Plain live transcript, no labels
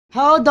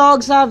How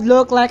dogs have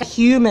looked like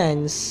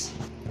humans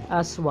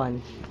as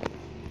one.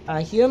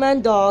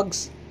 Human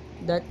dogs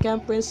that can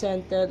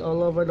presented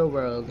all over the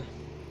world,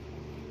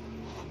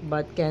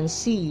 but can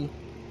see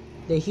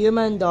the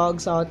human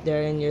dogs out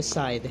there in your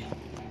side.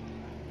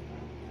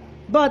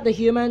 But the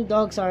human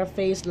dogs are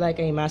faced like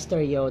a Master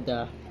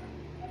Yoda,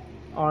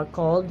 are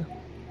called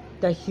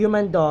the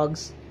human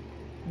dogs.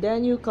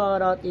 Then you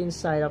cut out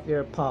inside of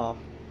your paw,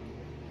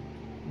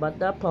 but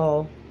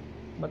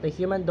the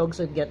human dogs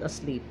would get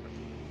asleep.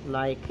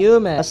 Like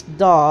human as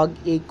dog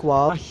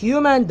equal a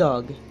human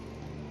dog.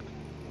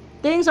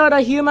 Things are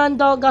the human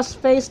dog as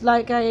faced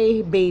like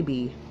a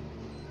baby.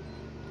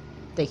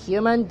 The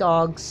human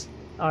dogs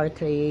are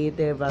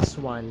creative as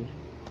one.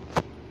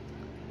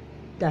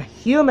 The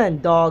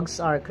human dogs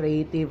are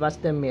creative as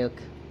the milk.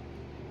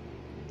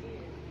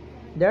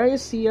 There you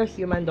see a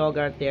human dog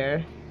out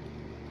there.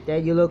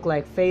 Then you look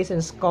like face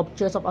and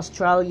sculptures of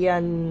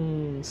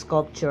Australian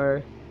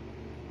sculpture.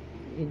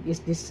 This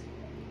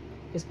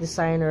is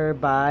designer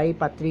by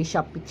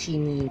Patricia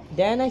Piccini.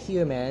 Then a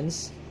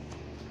humans.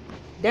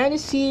 Then you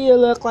see you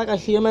look like a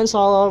humans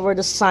all over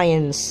the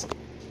science.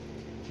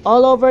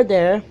 All over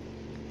there.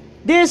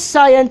 These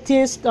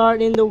scientists are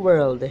in the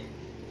world.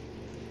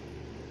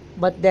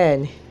 But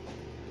then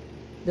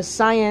the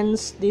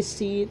science, they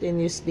see it and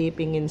you're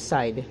sleeping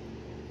inside.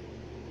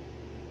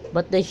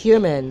 But the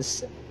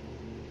humans,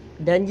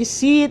 then you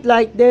see it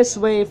like this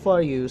way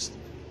for you.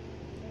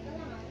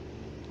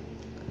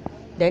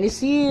 Then you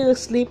see you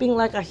sleeping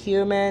like a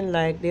human,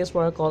 like this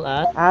were called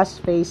as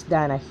face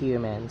than a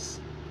humans.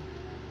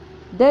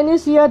 Then you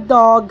see a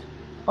dog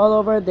all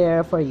over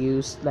there for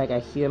use, like a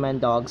human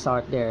dogs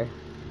out there.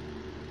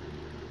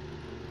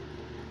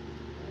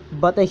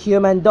 But the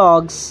human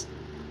dogs,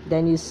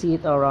 then you see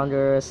it around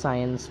your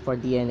science for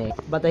DNA.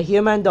 But the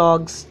human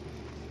dogs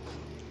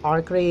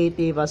are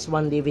creative as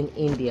one live in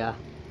India.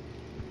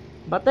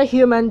 But the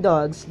human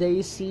dogs, they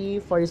you see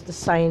for the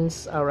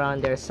signs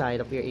around their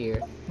side of your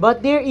ear.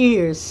 But their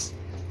ears,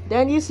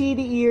 then you see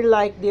the ear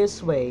like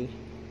this way.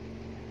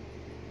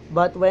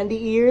 But when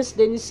the ears,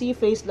 then you see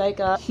face like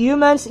a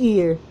human's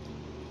ear.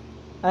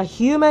 A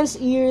human's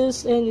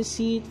ears, and you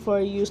see it for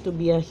used to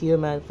be a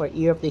human, for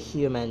ear of the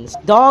humans.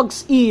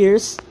 Dog's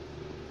ears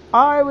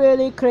are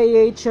really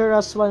creature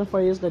as one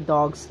for use the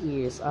dog's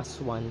ears as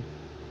one.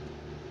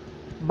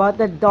 But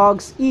the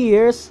dog's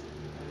ears,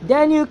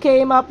 then you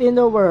came up in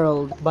the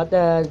world. But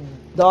the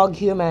dog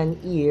human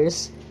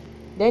ears,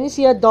 then you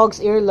see a dog's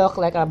ear look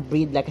like a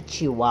breed like a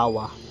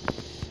Chihuahua.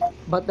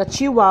 But the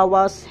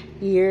Chihuahua's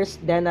ears,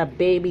 then a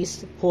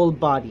baby's whole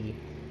body.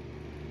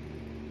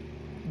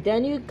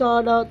 Then you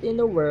got out in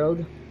the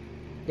world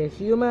the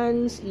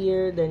human's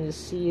ear, then you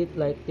see it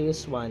like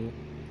this one.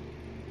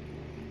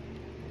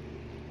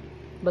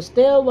 But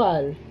still,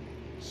 while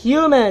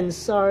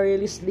humans are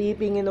really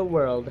sleeping in the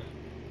world,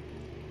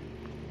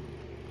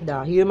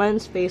 the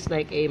humans face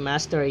like a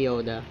Master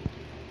Yoda.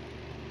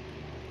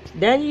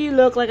 Then you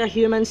look like a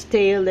human's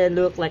tail, then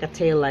look like a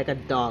tail like a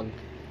dog.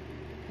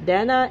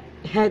 Then a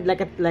head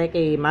like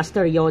a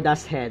Master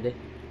Yoda's head.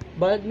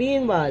 But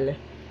meanwhile,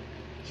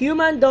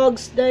 human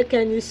dogs there,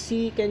 can you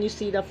see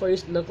the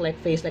first look like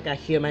face like a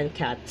human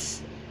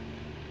cats.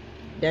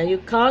 Then you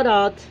cut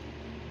out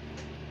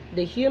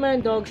the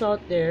human dogs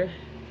out there,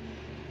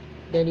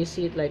 then you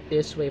see it like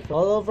this way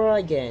all over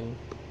again.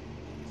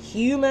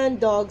 Human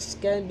dogs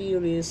can be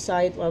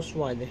recited as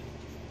one.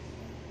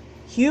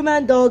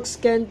 Human dogs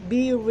can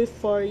be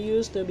for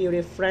used to be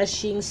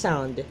refreshing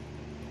sound.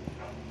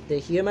 The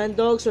human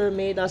dogs were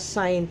made as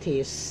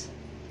scientists.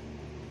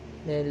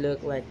 Then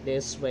look like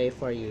this way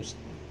for use.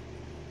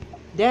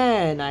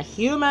 Then a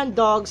human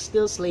dog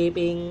still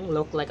sleeping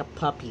look like a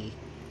puppy.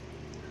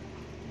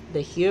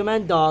 The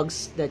human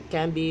dogs that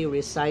can be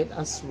recited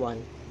as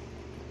one.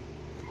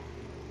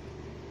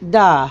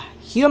 The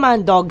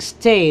human dog's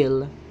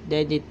tail,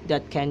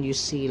 that can you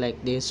see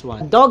like this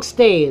one. Dog's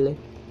tail,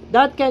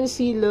 that can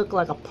see look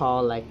like a paw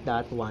like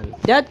that one.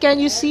 That can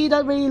you see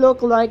that really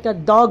look like a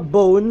dog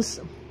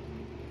bones.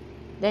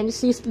 Then you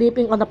see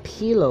sleeping on a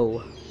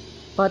pillow.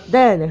 But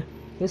then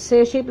you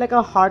see shape like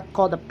a heart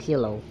called a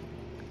pillow.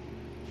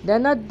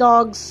 Then a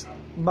dog's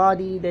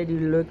body that you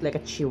look like a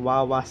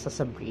Chihuahua as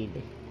a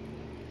breed.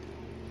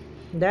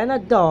 Then a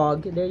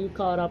dog that you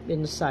caught up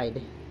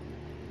inside.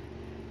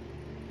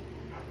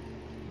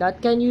 That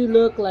can you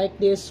look like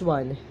this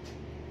one.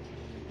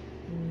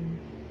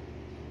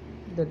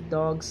 The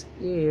dog's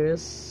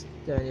ears,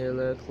 then you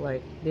look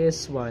like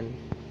this one.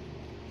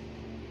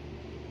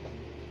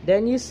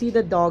 Then you see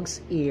the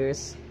dog's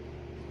ears.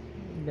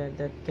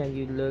 That can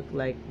you look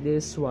like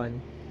this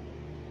one.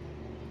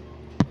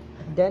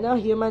 Then a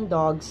human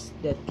dogs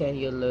that can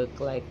you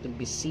look like to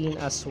be seen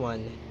as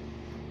one.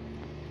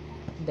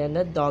 Then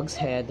the dog's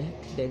head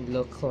then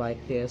look like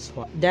this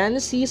one. Then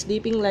see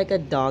sleeping like a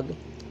dog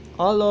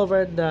all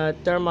over the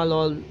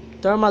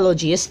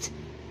thermologist.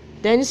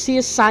 Then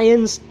see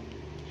science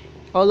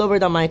all over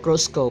the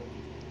microscope.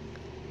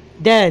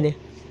 Then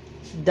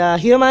the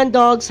human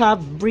dogs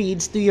have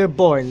breeds to your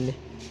born.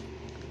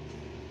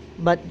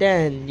 But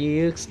then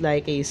you looks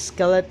like a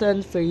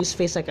skeleton whose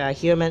face like a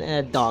human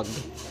and a dog.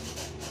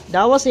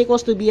 That was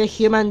equals to be a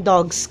human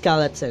dog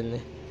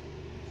skeleton.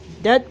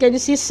 That can you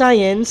see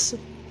science?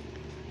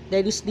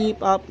 Then you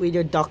sleep up with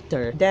your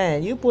doctor.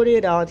 Then you put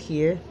it out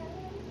here.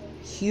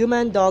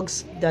 Human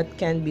dogs that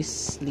can be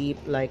sleep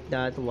like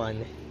that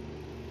one.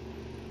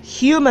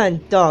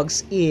 Human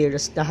dogs'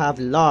 ears that have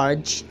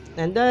large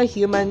and the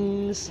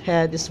human's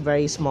head is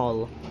very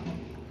small.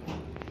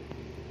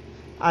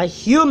 A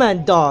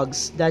human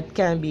dogs that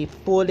can be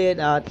put it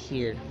out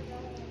here.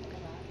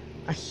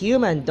 A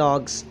human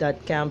dogs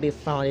that can be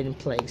found in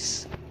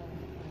place.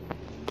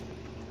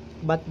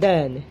 But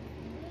then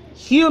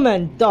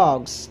human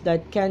dogs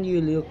that can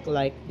you look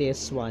like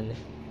this one.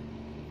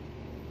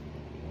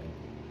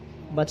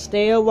 But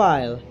stay a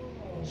while.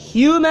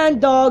 Human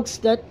dogs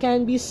that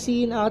can be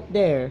seen out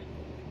there.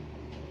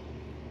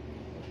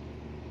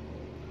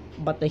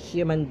 But the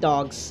human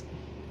dogs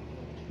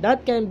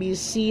that can be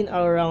seen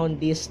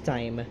around this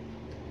time.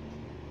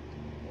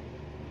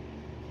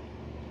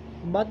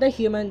 But the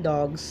human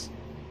dogs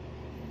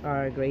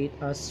are great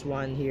as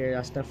one here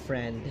as the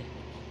friend.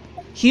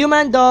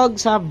 Human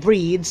dogs have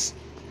breeds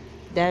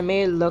that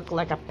may look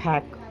like a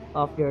pack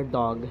of your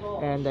dog.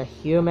 And the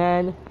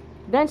human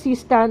then she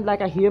stand like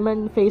a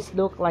human face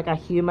look like a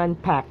human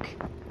pack.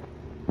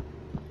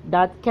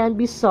 That can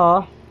be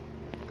saw.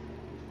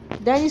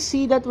 Then you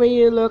see that when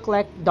you look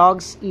like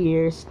dog's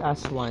ears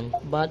as one.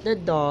 But the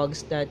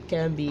dogs that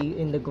can be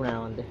in the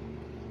ground.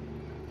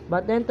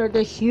 But then to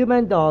the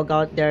human dog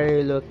out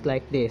there look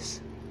like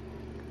this.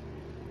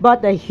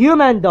 But the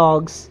human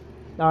dogs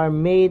are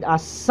made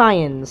as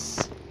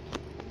science.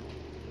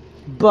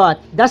 But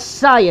the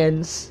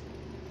science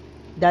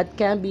that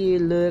can be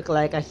look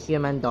like a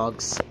human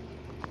dogs.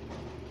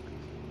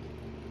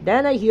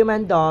 Then a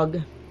human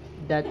dog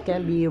that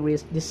can be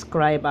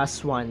described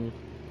as one.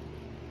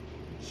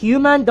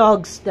 Human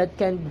dogs that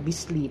can be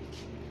sleep.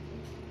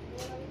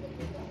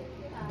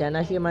 Then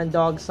a human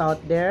dogs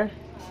out there.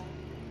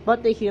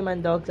 But the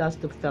human dog has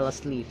to fall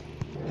asleep.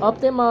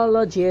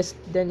 Ophthalmologist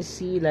then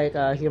see like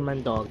a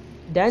human dog.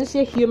 Then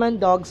see human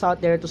dogs out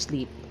there to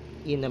sleep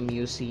in a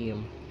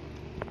museum.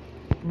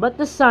 But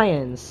the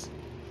science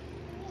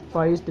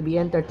for used to be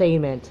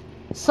entertainment.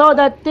 So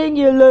that thing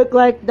you look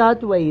like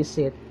that way is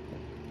it.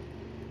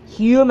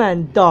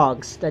 Human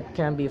dogs that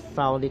can be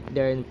found it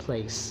there in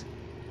place.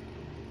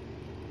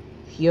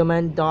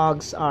 Human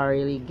dogs are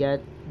really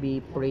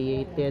be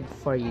created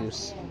for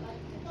use.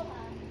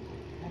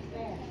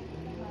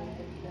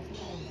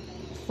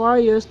 For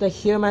use the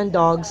human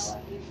dogs.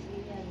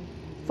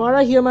 For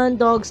the human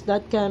dogs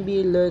that can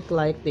be look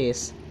like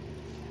this.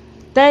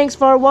 Thanks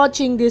for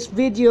watching this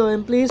video,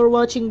 and please for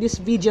watching this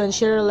video and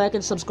share, like,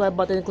 and subscribe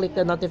button and click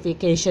the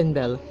notification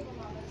bell.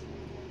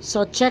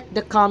 So check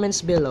the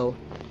comments below.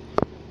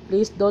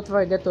 Please don't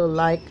forget to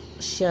like,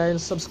 share, and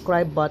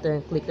subscribe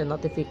button and click the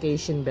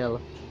notification bell.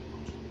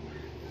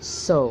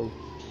 So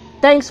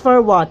thanks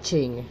for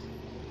watching.